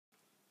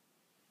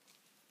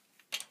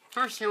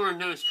First thing we're going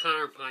to do is cut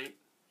our pipe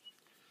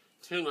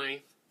to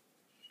length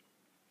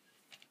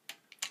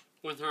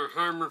with our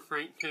Harbor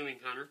Freight tubing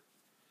cutter,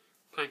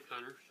 pipe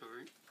cutter,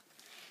 sorry.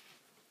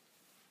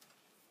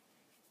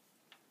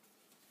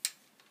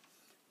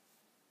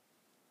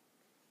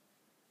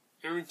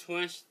 Every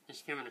twist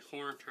is given a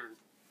quarter turn.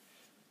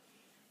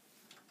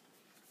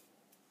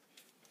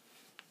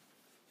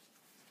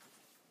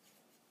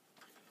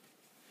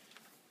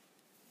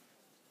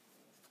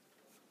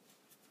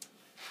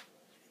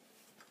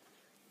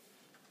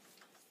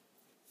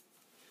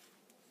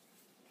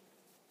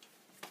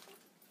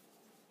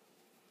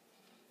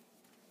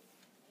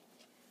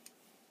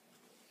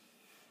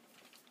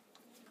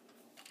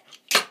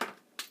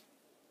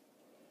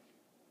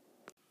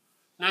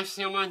 Next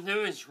thing I'm going to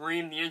do is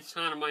ream the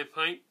inside of my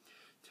pipe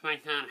to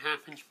make that a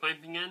 1/2 inch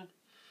pipe again.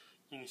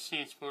 You can see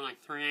it's more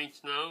like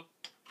 3/8 now.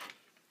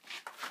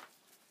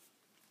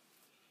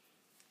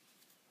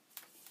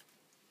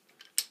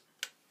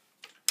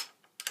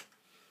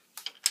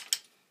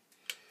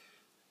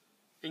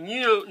 And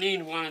you don't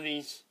need one of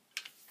these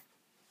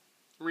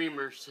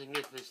reamers to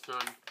get this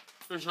done.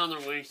 There's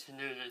other ways to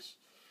do this.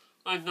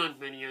 I've done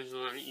videos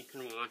on it you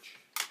can watch.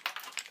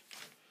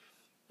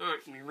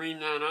 Alright, we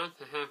ream that out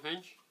to 1/2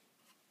 inch.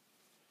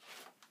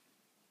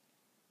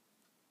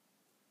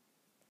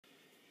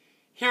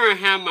 Here I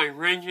have my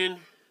Rigid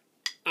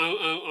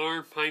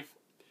OOR pipe,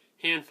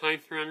 hand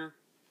pipe threader.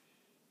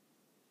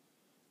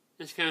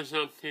 This goes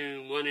up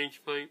to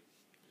 1-inch pipe.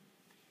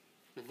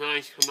 The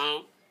dies come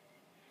out.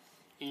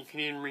 And you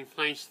can even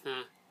replace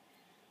the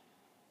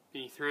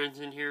threads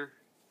in here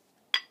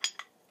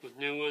with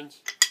new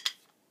ones.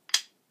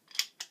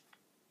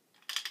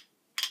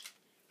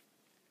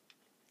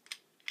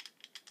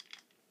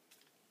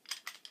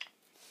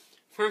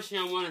 First thing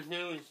I want to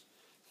do is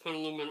put a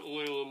little bit of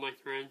oil on my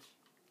threads.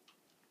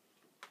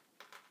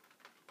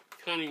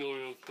 Cutting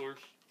oil, of course.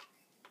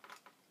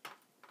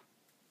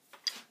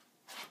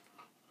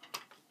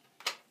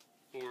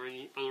 Or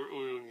any other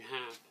oil you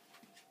have.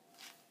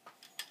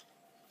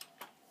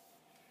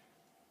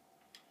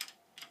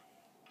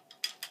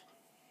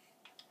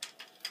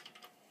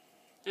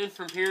 And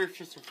from here, it's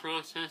just a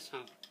process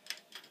of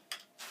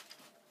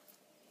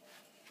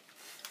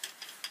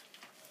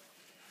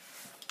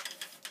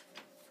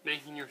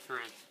making your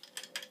thread.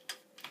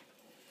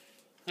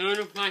 Doing it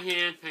with my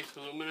hand takes a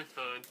little bit of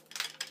time.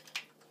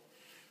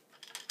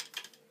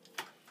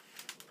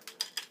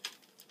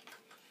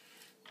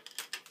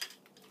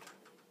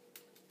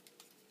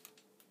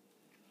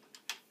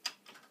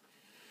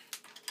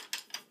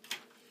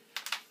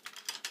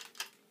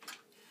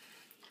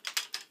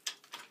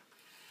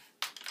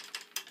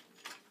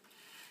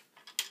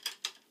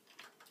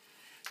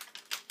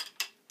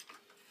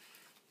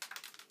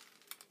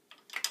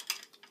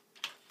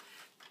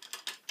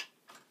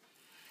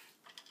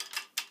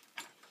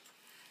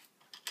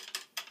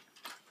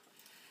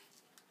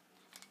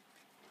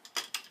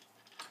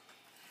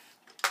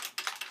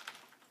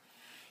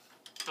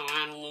 I'll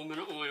add a little bit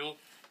of oil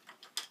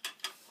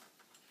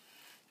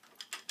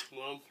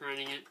while I'm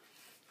threading it.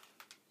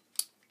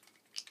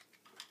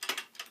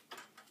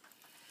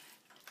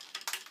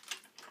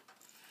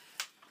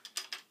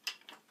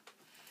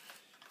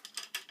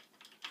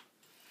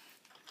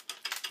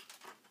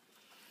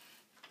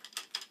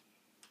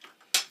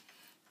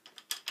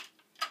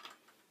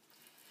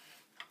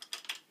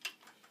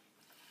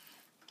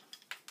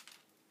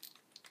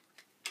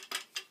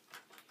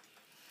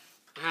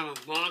 I have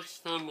a box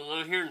down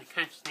below here to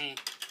catch the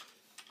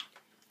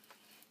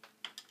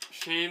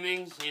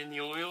shavings and the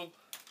oil.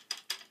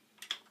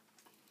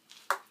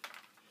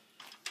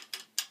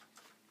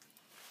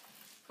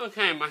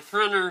 Okay, my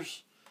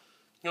threader's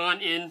gone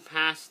in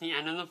past the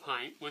end of the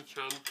pipe, which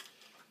I'm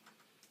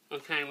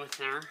okay with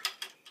there.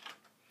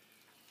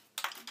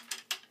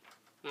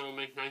 That'll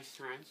make nice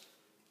threads.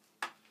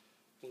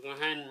 We'll go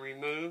ahead and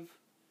remove.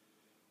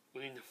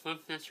 We need to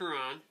flip this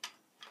around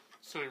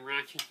so we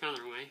ratchet the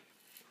other way.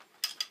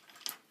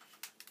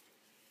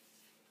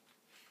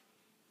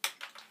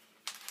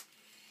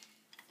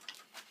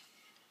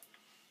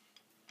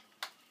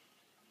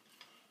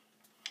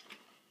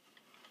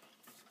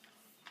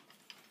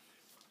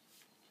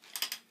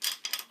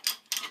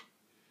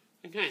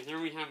 Okay, there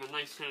we have a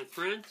nice set of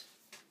threads.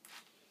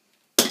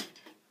 I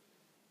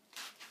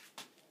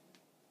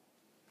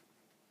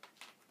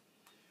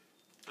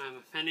have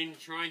a fitting to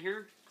try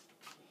here.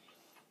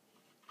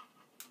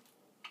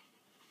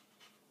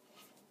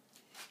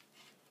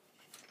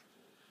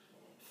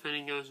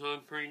 Fitting goes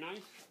on pretty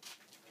nice.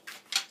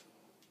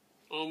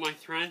 All my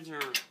threads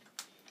are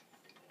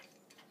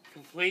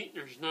complete,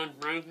 there's none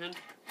broken.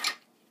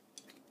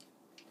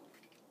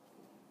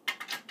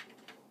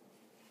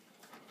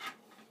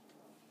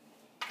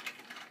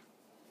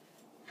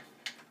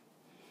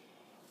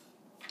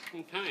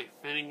 Okay,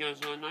 fitting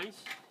goes on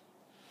nice.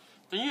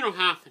 Now you don't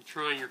have to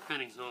try your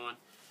fittings on.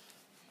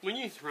 When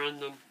you thread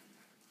them,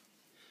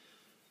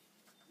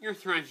 your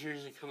threads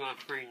usually come out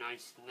pretty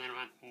nice and they don't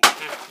have to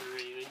catch or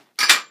anything.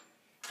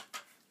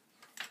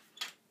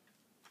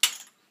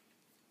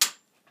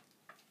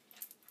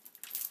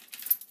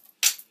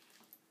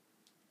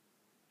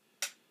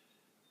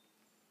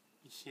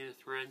 see the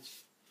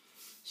threads.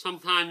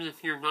 Sometimes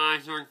if your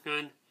knives aren't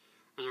good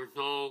or they're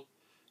dull,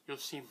 you'll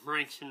see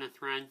breaks in the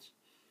threads,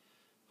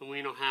 but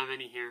we don't have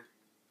any here.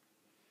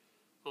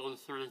 All the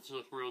threads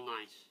look real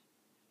nice.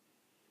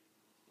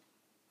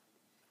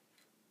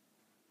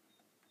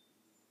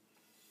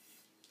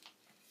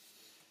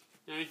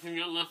 The only thing we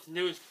got left to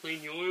do is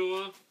clean the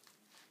oil off.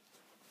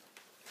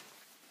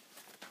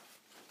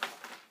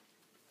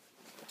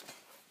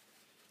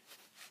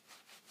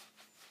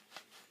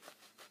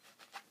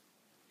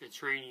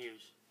 It's ready to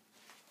use.